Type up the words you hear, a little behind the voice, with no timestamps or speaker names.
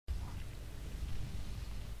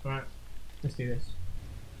Right, let's do this.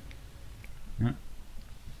 Yeah.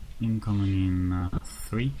 Incoming in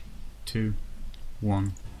 3, 2,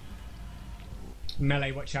 1.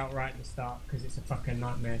 Melee, watch out right at the start because it's a fucking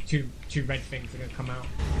nightmare. Two red things are gonna come out.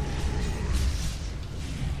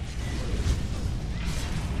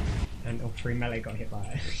 And all 3 melee got hit by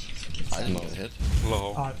it. I didn't get hit.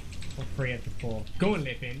 Low. All 3 of the 4. Go on,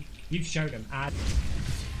 Lippin. You've showed them. Add.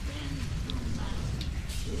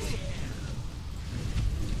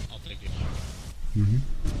 I'll take it.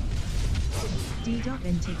 D-Dot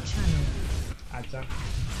intake channel. Adds up.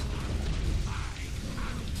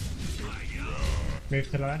 Move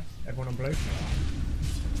to the left. Everyone on blue.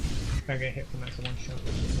 Don't get hit from that, so 1 shot.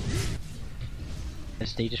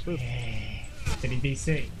 SD just moved. Yeah. Did he DC?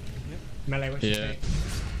 Yep. Melee, what's your Yeah. feet?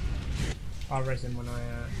 I'll res him when I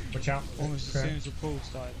watch out. Almost as soon as the pool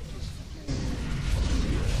started.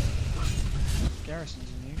 Garrison's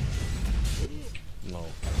in you. No.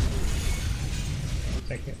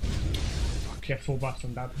 Take it. Get full buff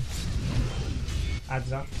on dab.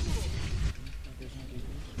 Adds up.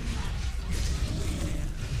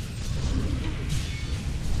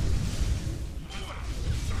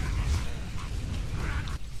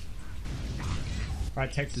 Right,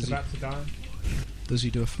 Tectus about to die. Does he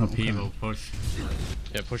do a front Upheaval push.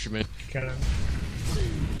 Yeah, push him in. Kill him.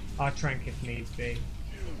 I'll trank if needs be.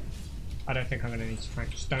 I don't think I'm gonna need to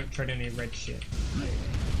trank. Just don't tread any red shit.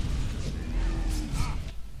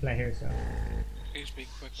 Play here, sir. Please be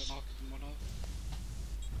quick and knock them one off.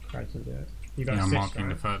 Try to do it. You got Yeah, I'm assist, marking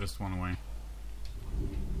right? the furthest one away.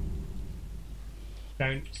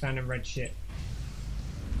 Don't stand in red shit.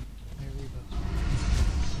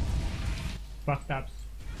 Buff dabs.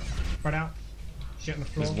 Spread out. Shit on the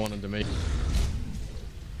floor. There's one under me.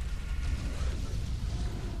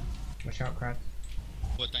 Watch out, Crad.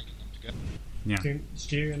 We're tanking them together. Yeah.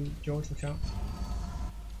 Stu and George, watch out.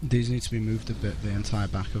 These need to be moved a bit, the entire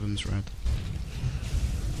back of them's red.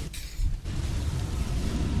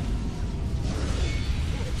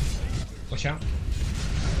 Watch out.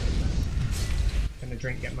 Gonna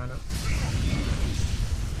drink, get mana.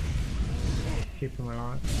 Keep them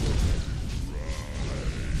alive.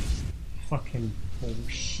 Fucking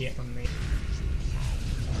bullshit on me.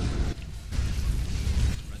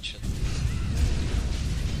 Red shit.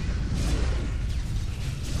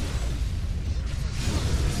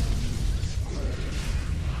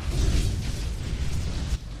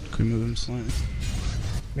 Can we move him slightly?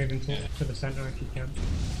 Move him to the centre if you can.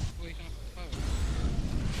 Well, you can have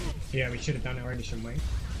a Yeah, we should have done it already, shouldn't we?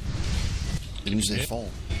 Didn't you say fall?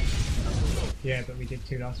 Yeah, but we did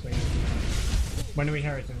 2 last week. When are we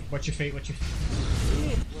heriting? Watch your feet, watch your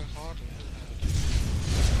feet. We're hardly.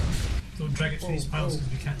 Don't drag it through these piles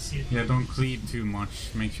because we can't see it. Yeah, don't cleave too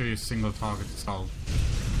much. Make sure your single target is solved.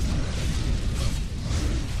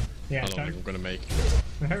 Yeah, I don't think don't. I'm gonna make.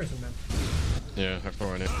 We're heriting then. Yeah, I'm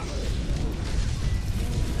throwing it.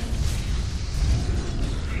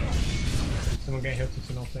 Someone get healed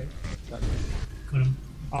to North League. Got him.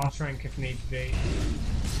 I'll rank if need be.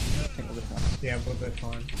 I think we'll be fine. Yeah, we'll be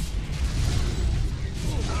fine.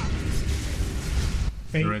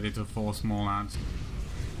 Feet. Ready to 4 small ads.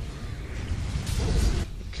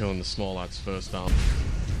 Killing the small lads first down.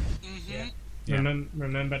 Yeah. Yeah.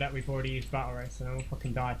 Remember that we've already used battle race, so no one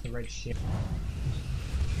fucking die to red shit.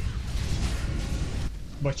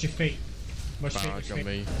 Watch your feet. Watch your feet. Barrage Watch on your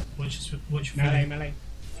feet. me. Watch Melee, melee.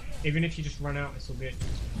 Even if you just run out, it's all good.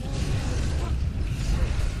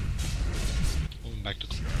 Moving back to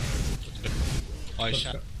I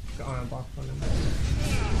shot. Got iron buff on him.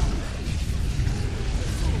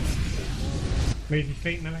 Move your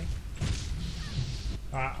feet, melee.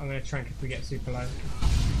 Alright, I'm gonna trank if we get super low.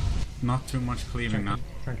 Not too much cleaving now.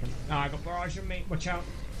 Trank him. Ah, I got barrage on me. Watch out.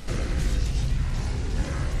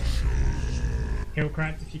 Heal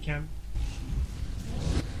crabs if you can.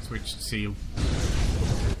 Switch to seal.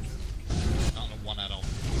 Not a one at all.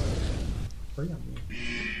 3 on me.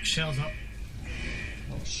 Shells up.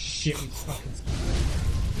 Oh shit, he's fucking.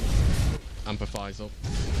 Amplifies up.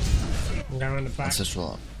 I'm going around the back.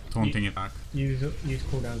 Ancestral up. Taunting it back. Use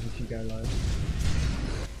cooldowns if you go low.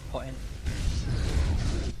 Pot in.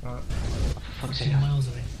 Alright, Fuck's 10 sake. miles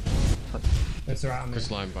away. that's alright on me. Chris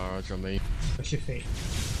line barrage on me. Push your feet.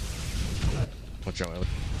 Watch out, Ellie.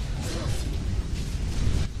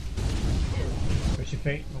 Push your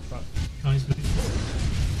feet. Oh fuck. Guys,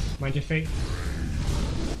 move. Mind your feet.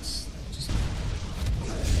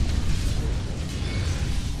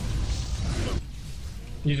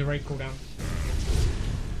 Use a raid cooldown.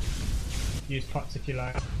 Use pots if you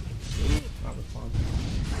like. That was fine.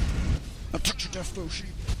 I touch your death row sheep.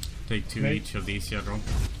 Take 2 Mate. each of these, yeah, bro.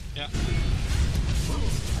 Yeah.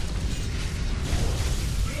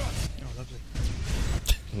 Oh, lovely.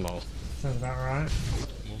 Lol. Sounds about right.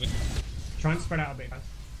 Moving. Try and spread out a bit, guys.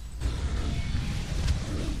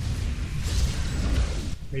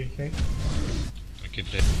 Leave your feet. I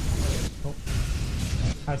keep it. Cool.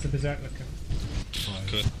 How's the berserk looking?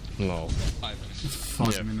 Good. Lol. 5 minutes.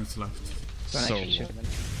 5 Yeah. minutes left. Got an So extra 2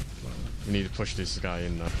 minutes. we need to push this guy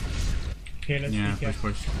in there. Healers, Yeah, DPS.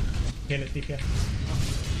 push. Healers, DPS.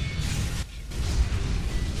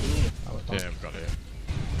 Oh, we're fine. Yeah, we've got it.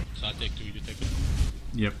 So I take 2, you take 2.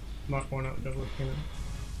 Yep. Mark one up, double healer.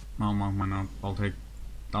 I'll mark mine up.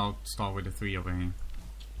 I'll start with the 3 over here.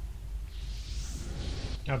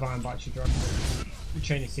 Have Iron Bite you drop. You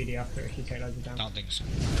chain your CD after if you take loads of damage. Don't think so.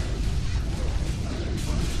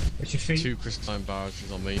 What's your feet? 2 crystalline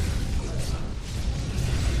barrages on me.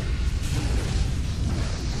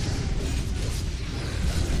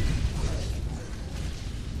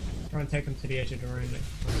 Try and take them to the edge of the room.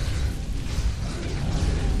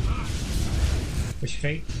 What's your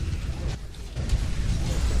feet?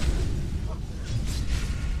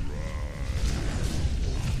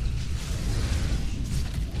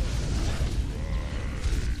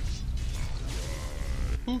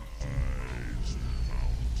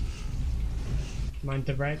 Mind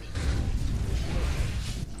the red.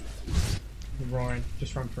 The roaring.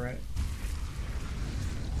 Just run for it.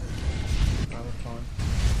 Oh, we're fine.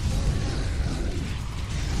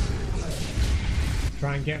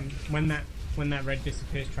 Try and get him when that red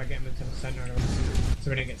disappears. Try and get him into the center, so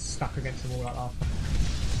we don't get stuck against the wall like after.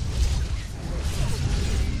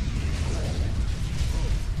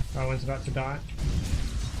 Oh, one's about to die.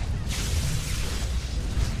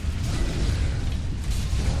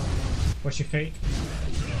 What's your feet?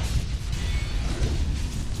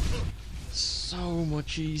 So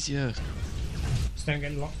much easier. Just don't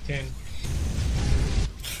get locked in.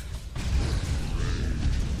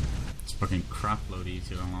 It's fucking crap load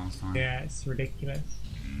easier than last time. Yeah, it's ridiculous.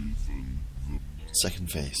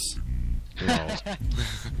 Second face. Lol.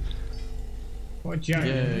 What a joke.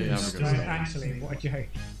 Yeah, Like, actually, what a joke.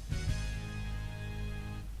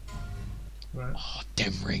 Right. Oh,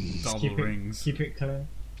 them rings. Double rings. Keep it clear.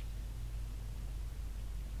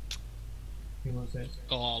 Who was it?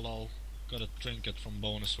 Oh lol. Got a trinket from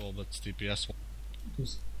bonus roll, but it's DPS one.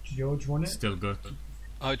 Does George want it? Still good.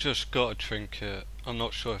 I just got a trinket. I'm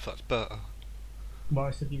not sure if that's better. What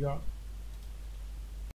else have you got?